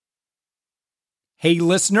Hey,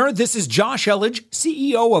 listener, this is Josh Elledge,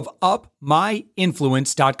 CEO of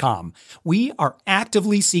UpMyInfluence.com. We are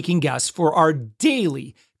actively seeking guests for our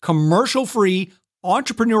daily commercial-free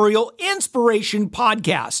entrepreneurial inspiration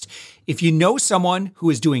podcast. If you know someone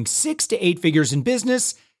who is doing 6 to 8 figures in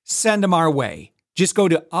business, send them our way. Just go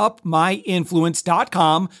to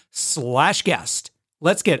UpMyInfluence.com/guest.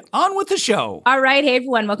 Let's get on with the show. All right. Hey,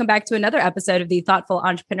 everyone. Welcome back to another episode of The Thoughtful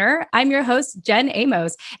Entrepreneur. I'm your host, Jen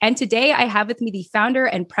Amos. And today I have with me the founder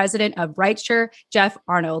and president of Rightsure, Jeff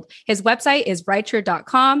Arnold. His website is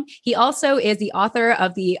rightsure.com. He also is the author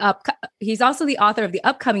of the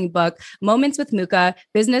upcoming book, Moments with Muka,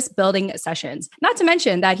 Business Building Sessions. Not to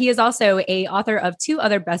mention that he is also an author of 2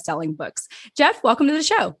 other best-selling books. Jeff, welcome to the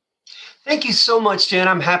show. Thank you so much, Jen.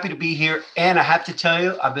 I'm happy to be here. And I have to tell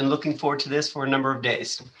you, I've been looking forward to this for a number of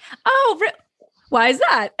days. Oh, why is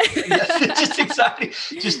that? Yes, it's just exciting.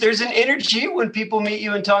 There's an energy when people meet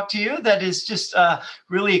you and talk to you that is just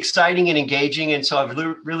really exciting and engaging. And so I've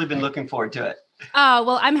really been looking forward to it. Oh,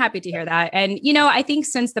 well, I'm happy to hear that. And, I think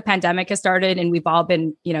since the pandemic has started and we've all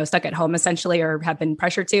been, stuck at home essentially, or have been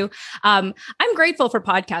pressured to, I'm grateful for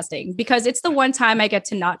podcasting because it's the one time I get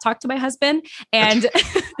to not talk to my husband and,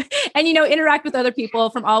 and, interact with other people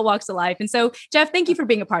from all walks of life. And so, Jeff, thank you for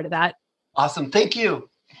being a part of that. Awesome. Thank you.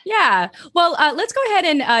 Yeah. Well, let's go ahead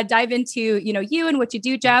and dive into, you and what you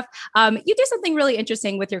do, Jeff. You do something really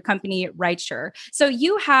interesting with your company, Rightsure. So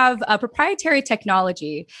you have a proprietary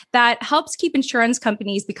technology that helps keep insurance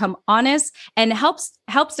companies become honest and helps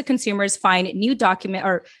the consumers find new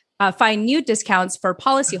discounts for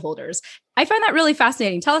policyholders. I find that really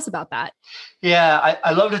fascinating. Tell us about that. Yeah,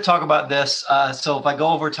 I love to talk about this. So if I go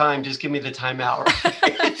over time, just give me the timeout.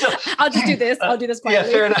 Right? So, I'll just do this. I'll do this quietly.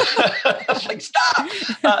 Yeah, fair enough. Like,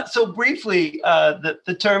 stop. So briefly,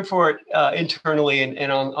 the term for it internally and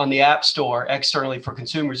on the App Store externally for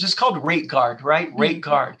consumers is called Rate Guard, right? Mm-hmm. Rate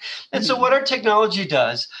Guard. And so what our technology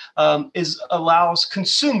does is allows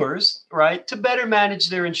consumers, right, to better manage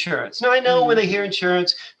their insurance. Now, I know when they hear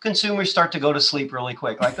insurance, consumers start to go to sleep really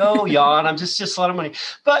quick. Like, oh, yawn, I'm just a lot of money.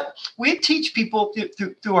 But we teach people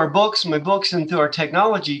through our books, my books, and through our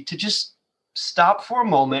technology to just stop for a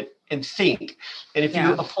moment and think. And if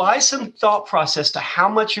you apply some thought process to how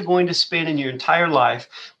much you're going to spend in your entire life,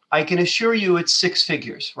 I can assure you it's 6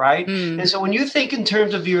 figures, right? And so when you think in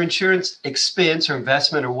terms of your insurance expense or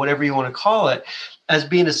investment or whatever you want to call it as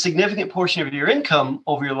being a significant portion of your income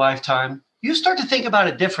over your lifetime, you start to think about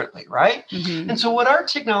it differently, right? Mm-hmm. And so what our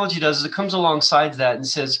technology does is it comes alongside that and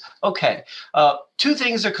says, okay, 2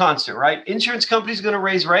 things are constant, right? Insurance companies are going to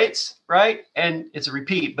raise rates, right? And it's a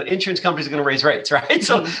repeat, but insurance companies are going to raise rates, right?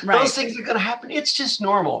 So those things are going to happen. It's just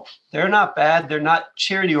normal. They're not bad. They're not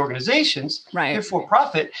charity organizations. Right. They're for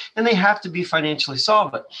profit, and they have to be financially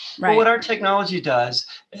solvent. Right. But what our technology does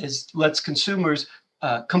is lets consumers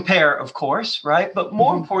compare, of course, right? But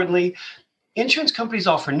more importantly, insurance companies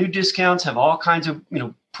offer new discounts, have all kinds of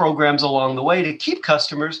programs along the way to keep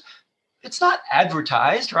customers. It's not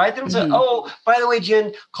advertised, right? They don't say, oh, by the way,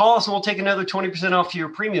 Jen, call us and we'll take another 20% off your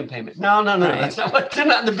premium payment. No. Right. That's not what, they're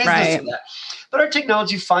not in the business of that. But our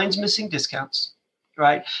technology finds missing discounts,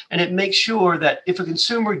 right? And it makes sure that if a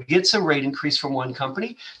consumer gets a rate increase from one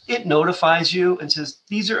company, it notifies you and says,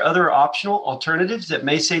 these are other optional alternatives that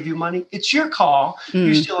may save you money. It's your call.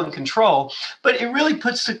 You're still in control. But it really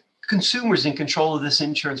puts the consumers in control of this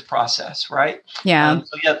insurance process, right? Yeah.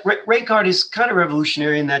 Rate Guard is kind of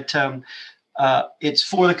revolutionary in that it's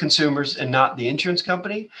for the consumers and not the insurance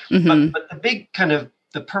company. Mm-hmm. But the big kind of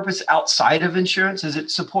the purpose outside of insurance is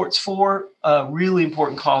it supports 4 really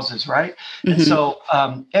important causes, right? Mm-hmm. And so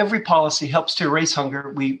every policy helps to erase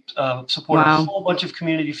hunger. We support a whole bunch of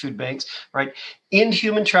community food banks, right? End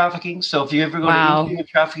human trafficking. So if you ever go to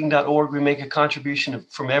endhumantrafficking.org, we make a contribution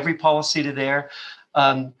from every policy to there.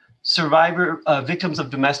 Victims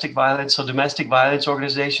of domestic violence. So domestic violence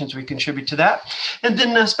organizations, we contribute to that. And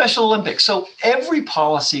then Special Olympics. So every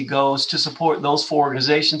policy goes to support those 4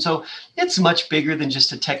 organizations. So it's much bigger than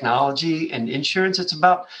just a technology and insurance. It's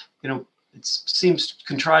about, it seems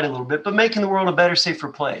contrite a little bit, but making the world a better, safer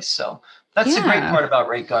place. So that's the great part about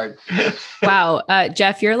Rate Guard. Wow.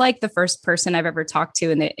 Jeff, you're like the first person I've ever talked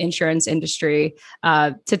to in the insurance industry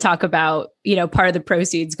to talk about, part of the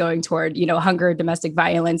proceeds going toward, hunger, domestic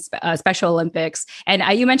violence, Special Olympics. And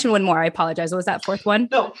you mentioned one more. I apologize. What was that 4th one?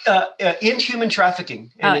 No, end human trafficking.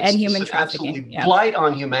 And human trafficking. Absolutely blight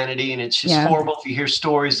on humanity. And it's just horrible if you hear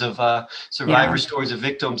stories of stories of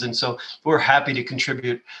victims. And so we're happy to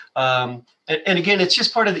contribute. And again, it's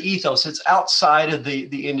just part of the ethos. It's outside of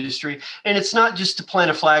the industry. And it's not just to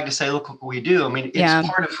plant a flag to say, look what we do. I mean, it's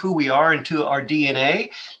part of who we are and to our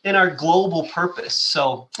DNA and our global purpose.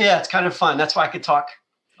 So, it's kind of fun. fun. That's why I could talk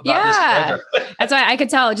about this forever. That's why I could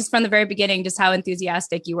tell just from the very beginning, just how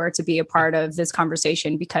enthusiastic you were to be a part of this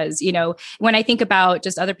conversation. Because, when I think about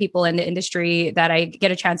just other people in the industry that I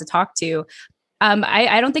get a chance to talk to,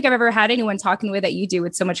 I don't think I've ever had anyone talking the way that you do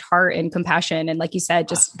with so much heart and compassion. And like you said,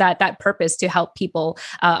 just that purpose to help people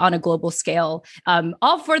on a global scale,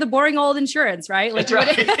 all for the boring old insurance, right? Like you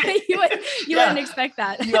wouldn't expect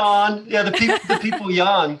that. Yawn. Yeah. The people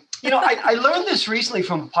yawn. I learned this recently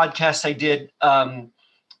from a podcast I did.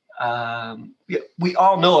 We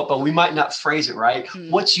all know it, but we might not phrase it right.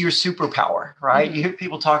 What's your superpower, right? You hear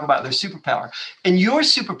people talk about their superpower, and your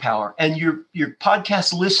superpower and your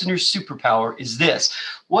podcast listeners' superpower is this: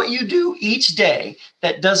 what you do each day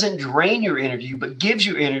that doesn't drain your energy, but gives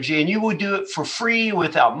you energy, and you would do it for free,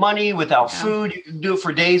 without money, without food. You can do it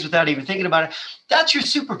for days without even thinking about it. That's your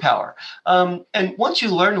superpower. And once you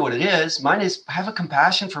learn what it is, mine is have a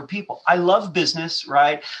compassion for people. I love business,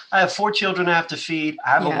 right? I have 4 children I have to feed.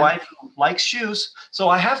 I have a wife who likes shoes, so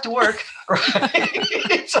I have to work,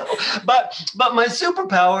 right? But my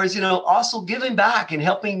superpower is, also giving back and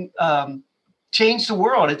helping change the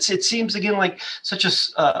world. It seems again like such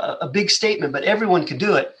a big statement, but everyone can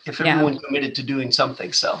do it if everyone committed to doing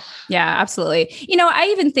something. So yeah, absolutely. I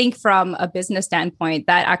even think from a business standpoint,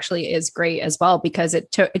 that actually is great as well, because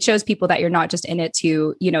it shows people that you're not just in it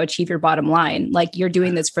to, achieve your bottom line. Like you're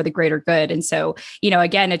doing this for the greater good. And so,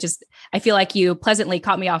 again, I feel like you pleasantly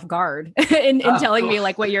caught me off guard in telling me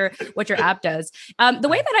like what your app does. The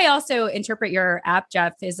way that I also interpret your app,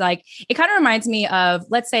 Jeff, is like, it kind of reminds me of,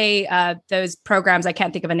 let's say, those programs. I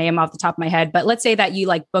can't think of a name off the top of my head, but let's say that you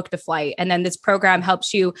like booked a flight, and then this program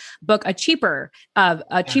helps you book a cheaper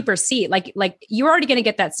seat. Like you're already going to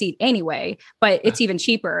get that seat anyway, but it's even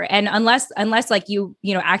cheaper. And unless like you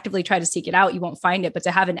actively try to seek it out, you won't find it. But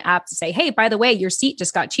to have an app to say, hey, by the way, your seat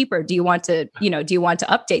just got cheaper. Do you want to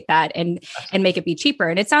update that and make it be cheaper?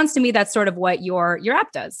 And it sounds to me that's sort of what your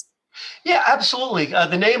app does. Yeah, absolutely.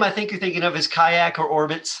 The name I think you're thinking of is Kayak or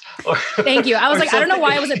Orbitz. Thank you. I was like, something. I don't know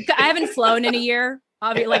why I haven't flown in a year,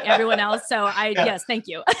 obviously, like everyone else. So yes, thank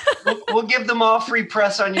you. we'll give them all free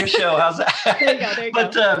press on your show. How's that? There you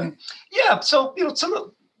go. So some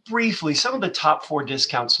of the top 4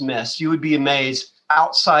 discounts missed. You would be amazed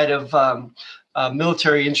outside of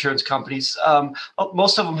military insurance companies.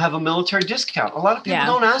 Most of them have a military discount. A lot of people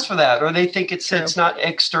don't ask for that, or they think it's not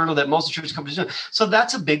external, that most insurance companies do. So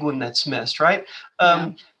that's a big one that's missed, right?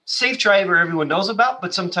 Safe Driver, everyone knows about,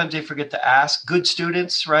 but sometimes they forget to ask. Good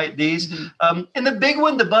students, right? These. And the big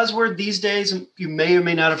one, the buzzword these days, and you may or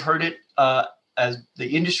may not have heard it as the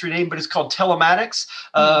industry name, but it's called telematics.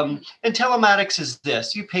 And telematics is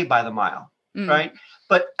this: you pay by the mile, right?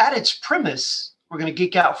 But at its premise, we're going to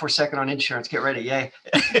geek out for a second on insurance. Get ready. Yay.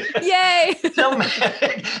 Yay.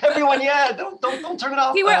 Everyone, don't turn it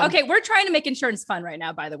off. We're trying to make insurance fun right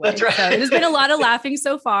now, by the way. That's right. So there's been a lot of laughing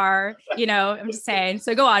so far, I'm just saying.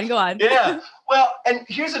 So go on. Yeah. Well, and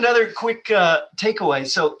here's another quick takeaway.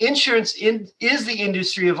 So insurance is the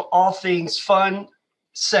industry of all things fun,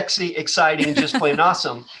 sexy, exciting, and just plain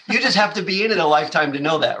awesome. You just have to be in it a lifetime to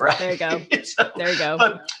know that, right? There you go. There you go.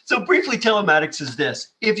 But so briefly, telematics is this: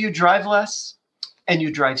 if you drive less and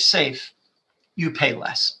you drive safe, you pay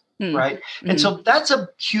less, right? And so that's a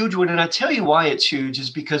huge one. And I tell you why it's huge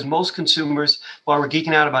is because most consumers, while we're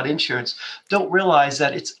geeking out about insurance, don't realize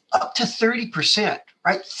that it's up to 30%,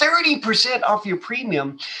 right? 30% off your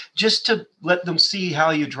premium just to let them see how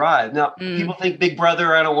you drive. Now, people think Big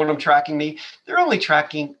Brother, I don't want them tracking me. They're only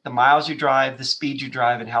tracking the miles you drive, the speed you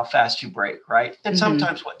drive, and how fast you brake, right? And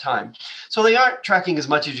sometimes what time. So they aren't tracking as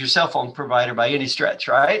much as your cell phone provider by any stretch,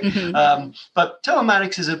 right? But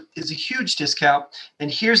telematics is a huge discount.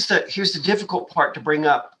 And here's the difficult part to bring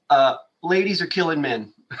up. Ladies are killing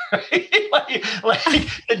men. Right? like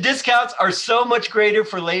the discounts are so much greater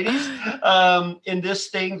for ladies in this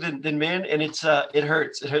thing than men, and it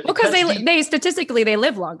hurts. Well, because they statistically they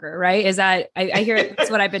live longer, right? Is that I hear that's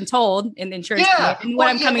what I've been told in the insurance and what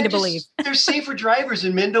I'm coming to believe. They're safer drivers,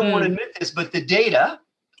 and men don't want to admit this, but the data.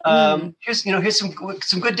 Here's some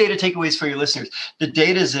good data takeaways for your listeners. The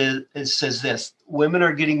data says this: women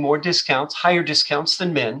are getting more discounts, higher discounts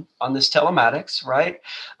than men on this telematics, right?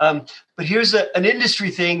 But here's an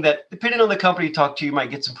industry thing that, depending on the company you talk to, you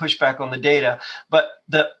might get some pushback on the data. But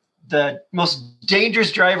the most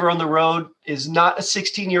dangerous driver on the road is not a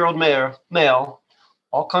 16-year-old male.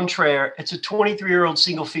 Au contraire, it's a 23-year-old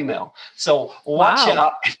single female. So watch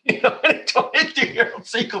out. 23-year-old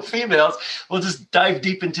single females. We'll just dive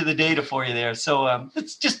deep into the data for you there. So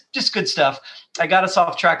it's just good stuff. I got us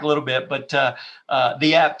off track a little bit, but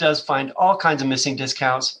the app does find all kinds of missing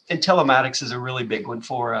discounts, and telematics is a really big one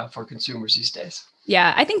for consumers these days.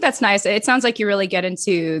 Yeah, I think that's nice. It sounds like you really get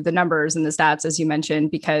into the numbers and the stats, as you mentioned,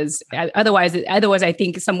 because otherwise, I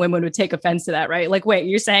think some women would take offense to that, right? Like, wait,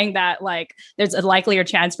 you're saying that like there's a likelier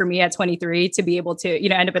chance for me at 23 to be able to,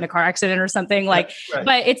 end up in a car accident or something like, right.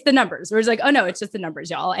 But it's the numbers. Where it's like, oh no, it's just the numbers,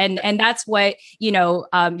 y'all. And that's what, your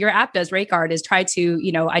app does, RateGuard, is try to,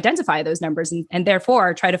 identify those numbers and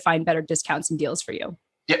therefore try to find better discounts and deals for you.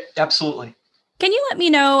 Yep, absolutely. Can you let me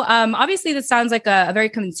know? Obviously, this sounds like a very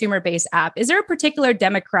consumer-based app. Is there a particular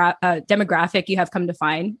demographic you have come to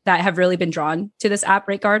find that have really been drawn to this app,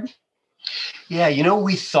 RateGuard? Yeah,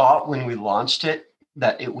 we thought when we launched it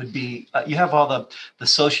that it would be, you have all the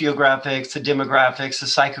sociographics, the demographics, the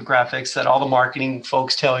psychographics that all the marketing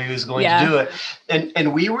folks tell you is going to do it.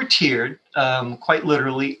 And we were tiered, quite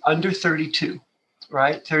literally, under 32.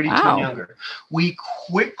 Right? 32 and younger. We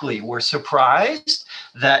quickly were surprised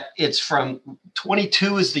that it's from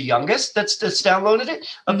 22 is the youngest that's downloaded it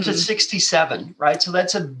up to 67, right? So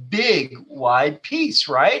that's a big, wide piece,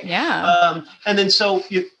 right? Yeah. And then so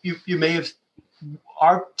you may have,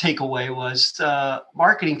 our takeaway was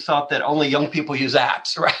marketing thought that only young people use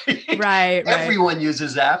apps, right? Right. Everyone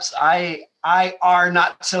uses apps. I are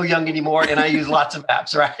not so young anymore, and I use lots of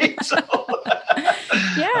apps, right? So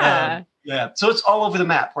yeah. Yeah, so it's all over the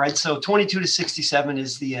map, right? So 22 to 67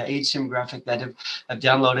 is the age demographic that have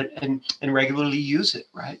downloaded and regularly use it,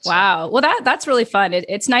 right? Wow. Well, that's really fun.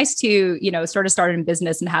 It's nice to, sort of start in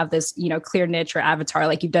business and have this, clear niche or avatar,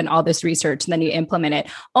 like you've done all this research and then you implement it,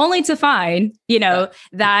 only to find,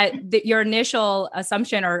 that your initial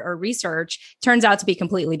assumption or research turns out to be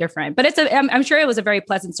completely different. But I'm sure it was a very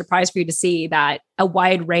pleasant surprise for you to see that a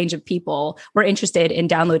wide range of people were interested in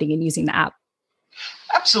downloading and using the app.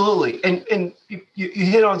 Absolutely. And you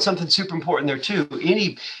hit on something super important there too.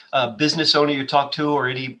 Any business owner you talk to or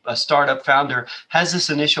any startup founder has this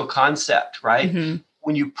initial concept, right? Mm-hmm.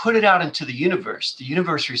 When you put it out into the universe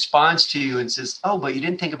responds to you and says, oh, but you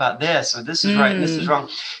didn't think about this, or this is right and this is wrong.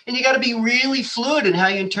 And you got to be really fluid in how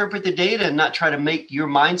you interpret the data and not try to make your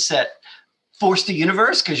mindset force the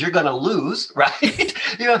universe, because you're going to lose, right?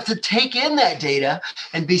 You have to take in that data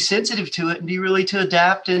and be sensitive to it and be really to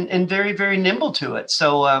adapt and very, very nimble to it.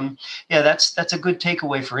 So, that's a good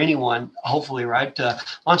takeaway for anyone, hopefully, right?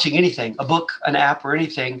 Launching anything, a book, an app, or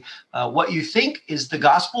anything. What you think is the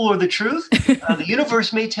gospel or the truth, the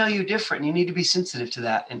universe may tell you different. You need to be sensitive to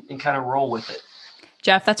that and kind of roll with it.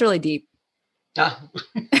 Jeff, that's really deep.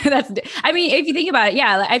 If you think about it,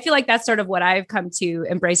 I feel like that's sort of what I've come to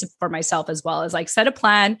embrace for myself as well, is like set a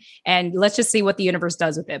plan and let's just see what the universe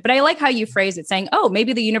does with it. But I like how you phrase it, saying, oh,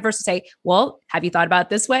 maybe the universe will say, well, have you thought about it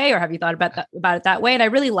this way? Or have you thought about it that way? And I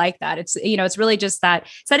really like that. It's, it's really just that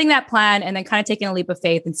setting that plan and then kind of taking a leap of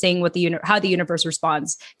faith and seeing what how the universe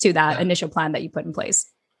responds to that initial plan that you put in place.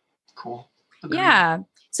 Cool. Agreed. Yeah.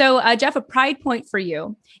 So, Jeff, a pride point for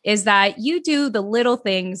you is that you do the little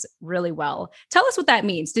things really well. Tell us what that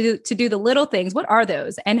means to do the little things. What are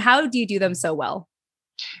those, and how do you do them so well?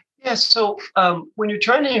 Yeah. So, when you're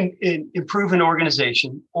trying to improve an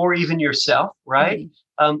organization or even yourself, right?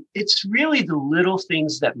 Mm-hmm. It's really the little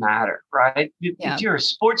things that matter, right? If you're a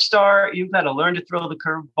sports star, you've got to learn to throw the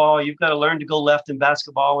curveball. You've got to learn to go left in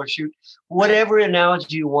basketball or shoot whatever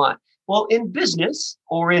analogy you want. Well, in business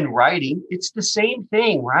or in writing, it's the same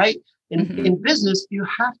thing, right? In business, you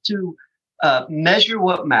have to measure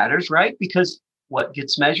what matters, right? Because what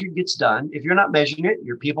gets measured gets done. If you're not measuring it,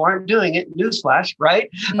 your people aren't doing it. Newsflash, right?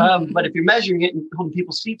 But if you're measuring it and holding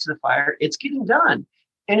people's feet to the fire, it's getting done.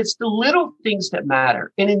 And it's the little things that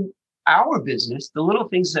matter. And in our business, the little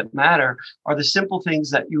things that matter are the simple things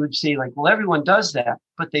that you would say, like, well, everyone does that,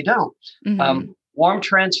 but they don't. Warm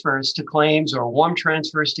transfers to claims or warm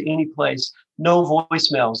transfers to any place, no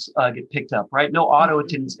voicemails get picked up, right? No auto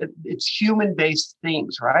attendance. It's human-based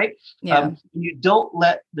things, right? Yeah. You don't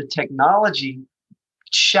let the technology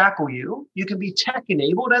shackle you. You can be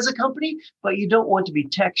tech-enabled as a company, but you don't want to be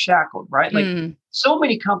tech-shackled, right? Like so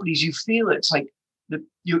many companies, you feel it's like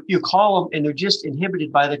you call them and they're just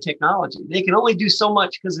inhibited by the technology. They can only do so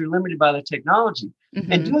much because they're limited by the technology.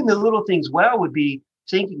 And doing the little things well would be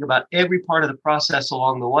thinking about every part of the process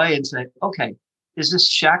along the way and say, okay, is this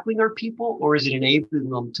shackling our people or is it enabling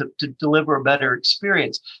them to deliver a better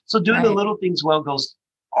experience? So doing the little things well goes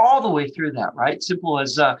all the way through that, right? Simple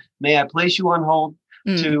as, may I place you on hold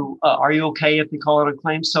to, are you okay if they call it a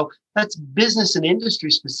claim? So that's business and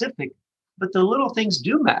industry specific, but the little things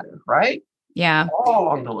do matter, right? Yeah.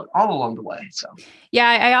 All along the way. So, yeah,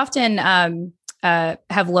 I often,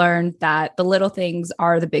 have learned that the little things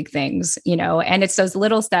are the big things, and it's those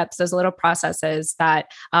little steps, those little processes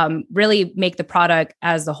that really make the product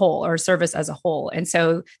as a whole or service as a whole. And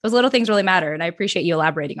so those little things really matter. And I appreciate you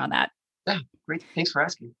elaborating on that. Yeah, great. Thanks for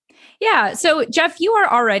asking. Yeah. So, Jeff, you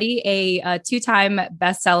are already a two-time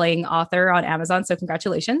best-selling author on Amazon. So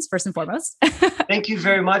congratulations, first and foremost. Thank you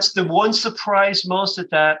very much. The one surprise most at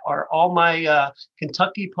that are all my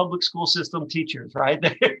Kentucky public school system teachers, right?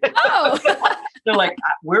 Oh. They're like,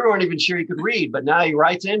 we weren't even sure he could read, but now he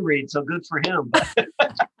writes and reads. So good for him.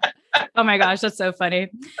 Oh my gosh, that's so funny.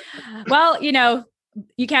 Well, you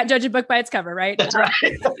can't judge a book by its cover, right? That's right.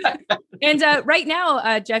 And right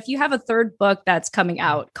now, Jeff, you have a third book that's coming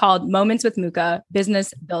out called Moments with Muka,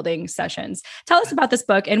 Business Building Sessions. Tell us about this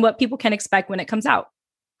book and what people can expect when it comes out.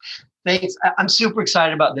 Thanks. I'm super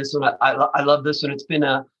excited about this one. I love this one. It's been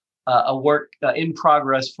a work in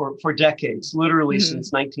progress for decades, literally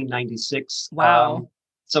since 1996. Wow.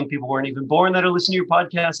 Some people weren't even born that are listening to your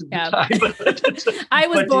podcast at the time. I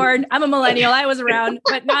was born. I'm a millennial. I was around,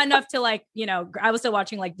 but not enough to I was still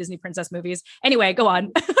watching like Disney princess movies. Anyway, go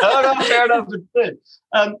on. No, fair enough. It's good.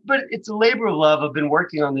 But it's a labor of love. I've been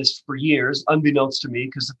working on this for years, unbeknownst to me,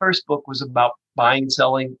 because the first book was about buying and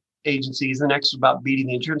selling agencies. The next was about beating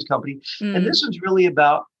the insurance company. And this one's really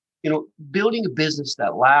about, building a business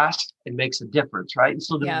that lasts and makes a difference, right? And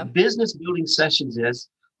so the business building sessions is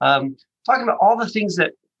talking about all the things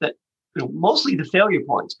that mostly the failure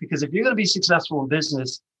points, because if you're going to be successful in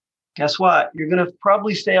business, guess what? You're going to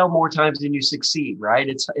probably fail more times than you succeed, right?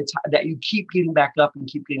 It's that you keep getting back up and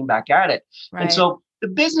keep getting back at it. Right. And so the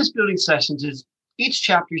business building sessions is each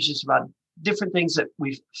chapter is just about different things that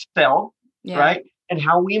we've failed, right? And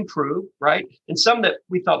how we improve, right? And some that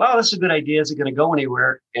we thought, oh, this is a good idea. Is it going to go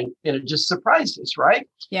anywhere? And it just surprised us, right?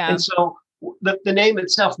 Yeah. And so the name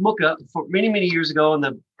itself, Muka, for many, many years ago in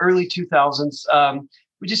the early 2000s,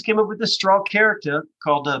 we just came up with a straw character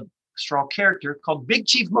called Big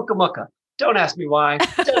Chief Muka Muka. Don't ask me why.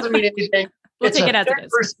 It doesn't mean anything. We'll take it as it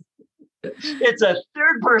is. It's a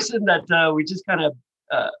third person that we just kind of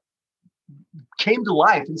came to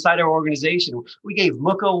life inside our organization. We gave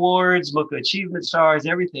Muka awards, Muka achievement stars,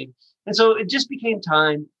 everything. And so it just became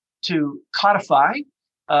time to codify,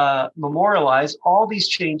 memorialize all these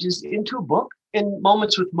changes into a book. And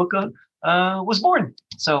Moments with Muka was born.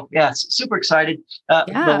 So super excited.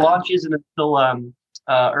 The launch isn't until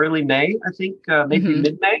early May, I think, maybe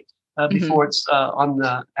mid-May, before it's on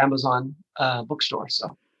the Amazon bookstore.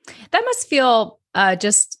 So that must feel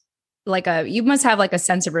just like you must have like a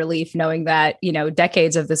sense of relief knowing that,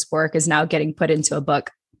 decades of this work is now getting put into a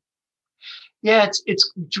book. Yeah,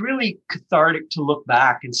 it's really cathartic to look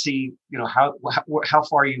back and see, how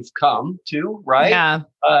far you've come to, right?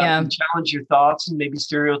 And challenge your thoughts and maybe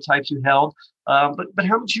stereotypes you held, but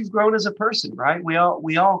how much you've grown as a person, right? We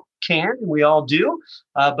all can and we all do,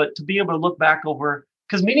 but to be able to look back over,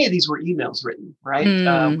 because many of these were emails written, right?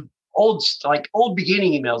 Old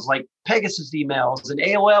beginning emails, like Pegasus emails and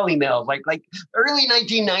AOL emails, like early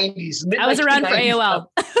 1990s. I was around for AOL.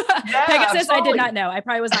 Pegasus, absolutely. I did not know. I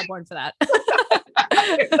probably was not born for that.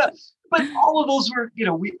 But all of those were,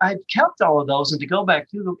 I've kept all of those, and to go back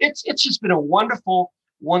through them, it's just been a wonderful,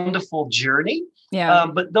 wonderful journey. Yeah.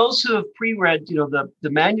 But those who have pre-read, the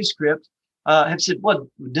manuscript, have said, well,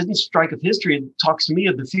 it didn't strike of history. It talks to me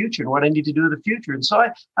of the future and what I need to do in the future. And so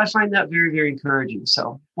I find that very, very encouraging.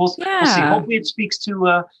 So we'll see. Hopefully it speaks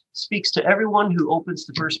to everyone who opens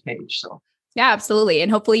the first page. So yeah, absolutely.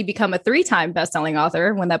 And hopefully you become a 3-time best-selling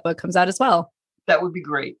author when that book comes out as well. That would be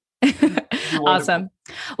great. Awesome.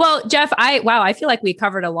 Well, Jeff, I feel like we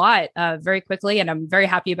covered a lot very quickly, and I'm very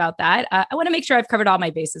happy about that. I want to make sure I've covered all my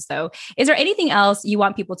bases, though. Is there anything else you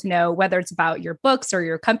want people to know, whether it's about your books or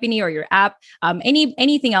your company or your app,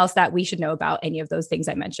 anything else that we should know about any of those things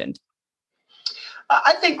I mentioned?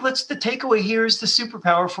 I think the takeaway here is the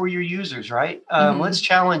superpower for your users, right? Let's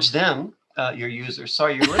challenge them. Your users,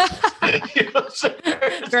 sorry, your listeners.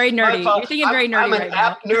 Very nerdy. You're thinking very nerdy. I'm an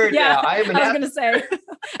app nerd now. I was going to say.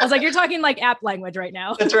 I was like, you're talking like app language right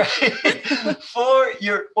now. That's right. Let's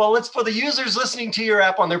for the users listening to your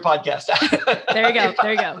app on their podcast.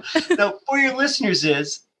 There you go. So for your listeners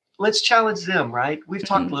let's challenge them, right? We've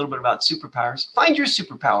talked a little bit about superpowers. Find your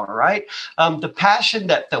superpower, right? The passion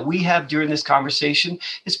that we have during this conversation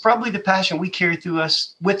is probably the passion we carry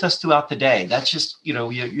with us throughout the day. That's just,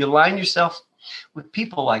 you align yourself with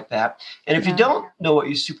people like that. And if you don't know what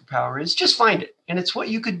your superpower is, just find it. And it's what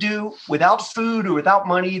you could do without food or without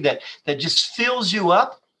money that just fills you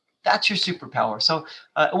up. That's your superpower. So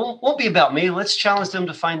it won't be about me. Let's challenge them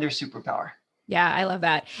to find their superpower. Yeah, I love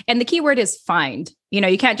that. And the key word is find.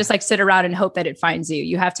 You can't just sit around and hope that it finds you.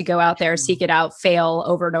 You have to go out there, seek it out, fail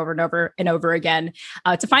over and over and over and over again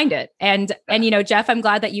to find it. And Jeff, I'm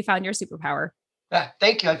glad that you found your superpower.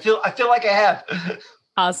 Thank you. I feel like I have.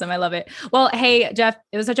 Awesome. I love it. Well, hey, Jeff,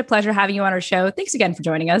 it was such a pleasure having you on our show. Thanks again for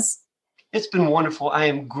joining us. It's been wonderful. I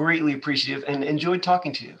am greatly appreciative and enjoyed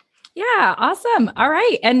talking to you. Yeah, awesome. All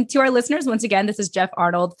right. And to our listeners, once again, this is Jeff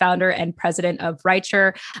Arnold, founder and president of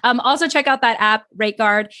Rightsure. Also check out that app,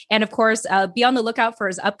 RateGuard. And of course, be on the lookout for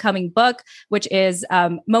his upcoming book, which is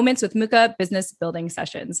Moments with Muka, Business Building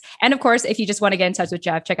Sessions. And of course, if you just want to get in touch with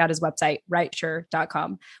Jeff, check out his website,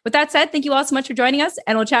 rightsure.com. With that said, thank you all so much for joining us,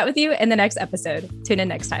 and we'll chat with you in the next episode. Tune in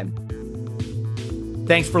next time.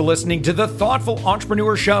 Thanks for listening to the Thoughtful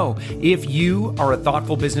Entrepreneur Show. If you are a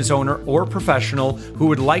thoughtful business owner or professional who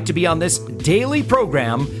would like to be on this daily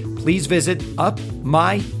program, please visit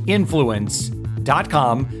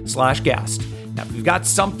upmyinfluence.com/guest. Now, if you've got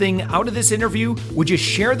something out of this interview, would you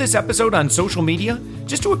share this episode on social media?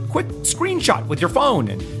 Just do a quick screenshot with your phone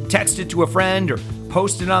and text it to a friend or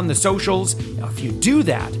post it on the socials. Now, if you do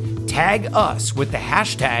that, tag us with the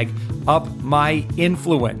hashtag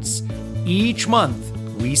UpMyInfluence. Each month,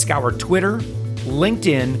 we scour Twitter,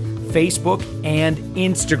 LinkedIn, Facebook, and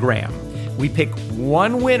Instagram. We pick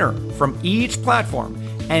one winner from each platform,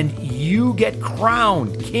 and you get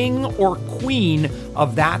crowned king or queen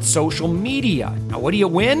of that social media. Now, what do you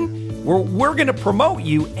win? We're going to promote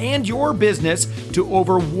you and your business to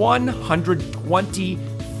over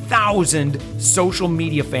 120,000 social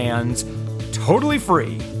media fans, totally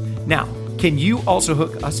free. Now, can you also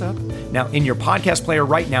hook us up? Now, in your podcast player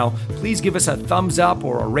right now, please give us a thumbs up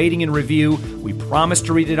or a rating and review. We promise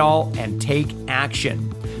to read it all and take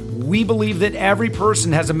action. We believe that every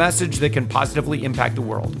person has a message that can positively impact the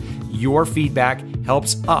world. Your feedback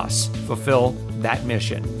helps us fulfill that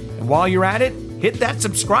mission. And while you're at it, hit that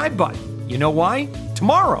subscribe button. You know why?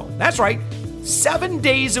 Tomorrow, that's right, 7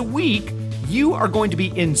 days a week, you are going to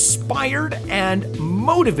be inspired and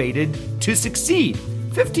motivated to succeed.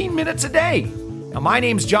 15 minutes a day. Now, my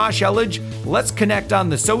name's Josh Elledge. Let's connect on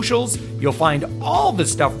the socials. You'll find all the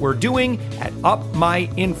stuff we're doing at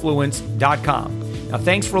upmyinfluence.com. Now,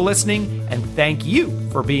 thanks for listening, and thank you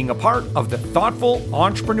for being a part of the Thoughtful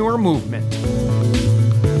Entrepreneur Movement.